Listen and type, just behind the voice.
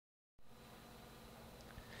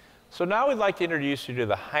So now we'd like to introduce you to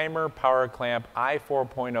the HAIMER Power Clamp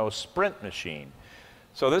i4.0 Sprint machine.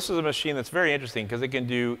 So this is a machine that's very interesting because it can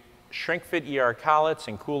do shrink fit ER collets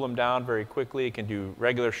and cool them down very quickly. It can do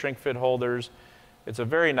regular shrink fit holders. It's a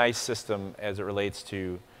very nice system as it relates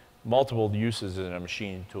to multiple uses in a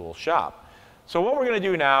machine tool shop. So what we're going to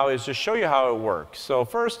do now is just show you how it works. So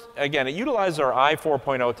first, again, it utilizes our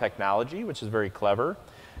i4.0 technology, which is very clever.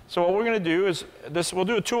 So what we're going to do is we'll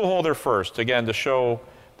do a tool holder first, again, to show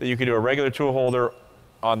that you can do a regular tool holder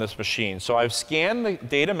on this machine. So I've scanned the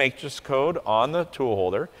data matrix code on the tool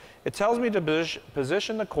holder. It tells me to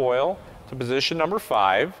position the coil to position number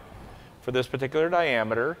 5 for this particular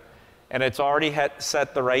diameter, and it's already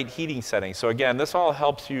set the right heating setting. So again, this all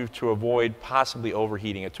helps you to avoid possibly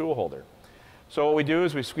overheating a tool holder. So what we do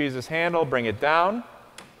is we squeeze this handle, bring it down,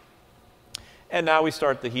 and now we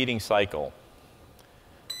start the heating cycle.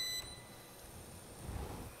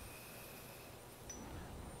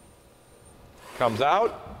 Comes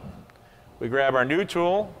out, we grab our new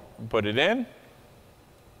tool and put it in,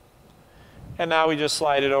 and now we just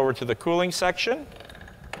slide it over to the cooling section.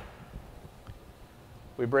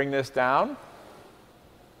 We bring this down.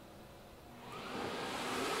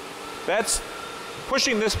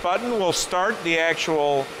 Pushing this button will start the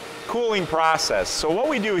actual cooling process. So what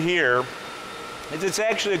we do here is it's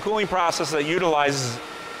actually a cooling process that utilizes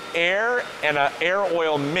air and an air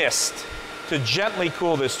oil mist to gently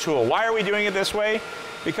cool this tool. Why are we doing it this way?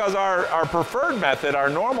 Because our preferred method, our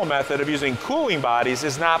normal method of using cooling bodies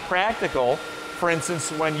is not practical, for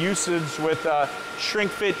instance, when usage with a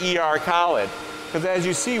shrink fit ER collet. Because as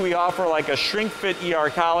you see, we offer like a shrink fit ER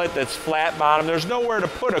collet that's flat bottom. There's nowhere to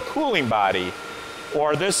put a cooling body.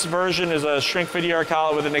 Or this version is a shrink fit ER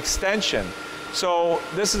collet with an extension. So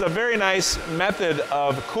this is a very nice method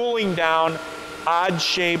of cooling down odd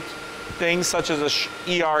shaped things such as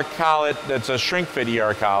a ER collet that's a shrink fit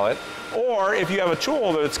ER collet. Or if you have a tool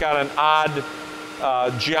holder that's got an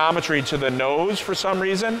odd geometry to the nose for some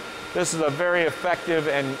reason, this is a very effective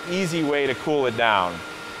and easy way to cool it down.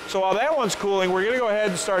 So while that one's cooling, we're going to go ahead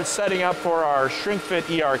and start setting up for our shrink fit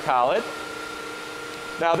ER collet.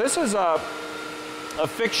 Now this is a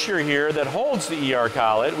fixture here that holds the ER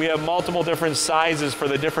collet. We have multiple different sizes for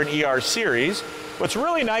the different ER series. What's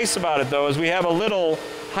really nice about it though is we have a little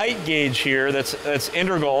height gauge here that's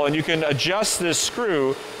integral, and you can adjust this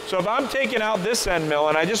screw. So if I'm taking out this end mill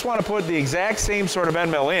and I just want to put the exact same sort of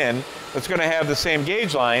end mill in that's going to have the same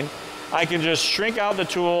gauge line, I can just shrink out the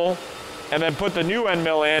tool and then put the new end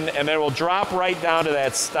mill in, and then it will drop right down to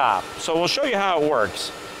that stop. So we'll show you how it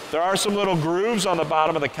works. There are some little grooves on the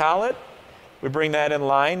bottom of the collet. We bring that in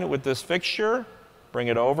line with this fixture, bring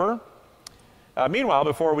it over. Meanwhile,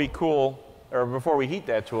 before we heat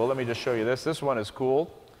that tool, let me just show you this. This one is cooled,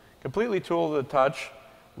 completely tooled to the touch,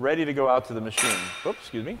 ready to go out to the machine. Oops,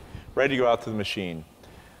 excuse me. Ready to go out to the machine.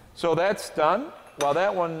 So that's done. While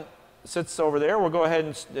that one sits over there, we'll go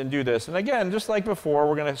ahead and do this. And again, just like before,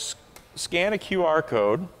 we're going to scan a QR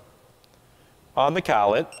code on the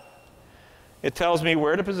collet. It tells me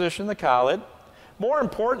where to position the collet. More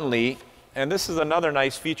importantly, and this is another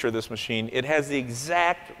nice feature of this machine, it has the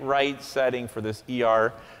exact right setting for this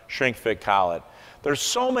ER shrink fit collet. There's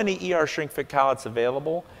so many ER shrink fit collets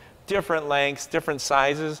available, different lengths, different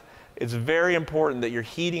sizes. It's very important that you're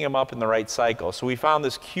heating them up in the right cycle. So we found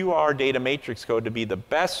this QR data matrix code to be the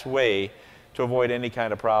best way to avoid any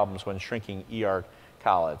kind of problems when shrinking ER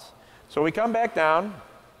collets. So we come back down,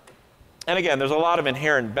 and again, there's a lot of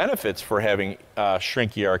inherent benefits for having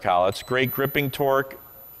shrink ER collets. Great gripping torque,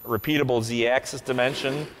 repeatable Z-axis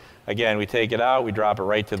dimension. Again, we take it out, we drop it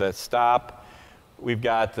right to the stop. We've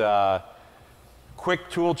got quick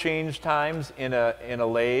tool change times in a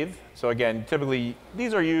lathe. So again, typically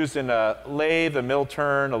these are used in a lathe, a mill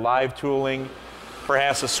turn, a live tooling,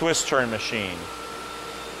 perhaps a Swiss turn machine.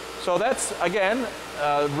 So that's, again,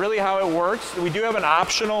 really how it works. We do have an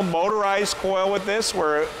optional motorized coil with this,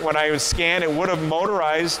 where when I was scanned, it would have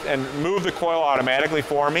motorized and moved the coil automatically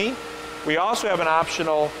for me. We also have an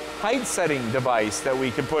optional height setting device that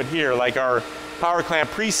we can put here, like our Power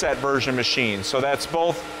Clamp preset version machine. So that's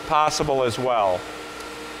both possible as well.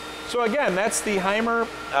 So again, that's the HAIMER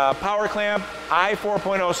Power Clamp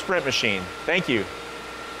i4.0 Sprint machine. Thank you.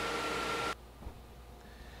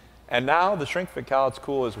 And now the shrink fit collet's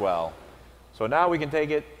cool as well. So now we can take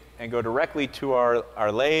it and go directly to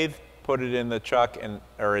our lathe, put it in the chuck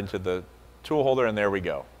or into the tool holder, and there we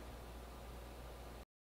go.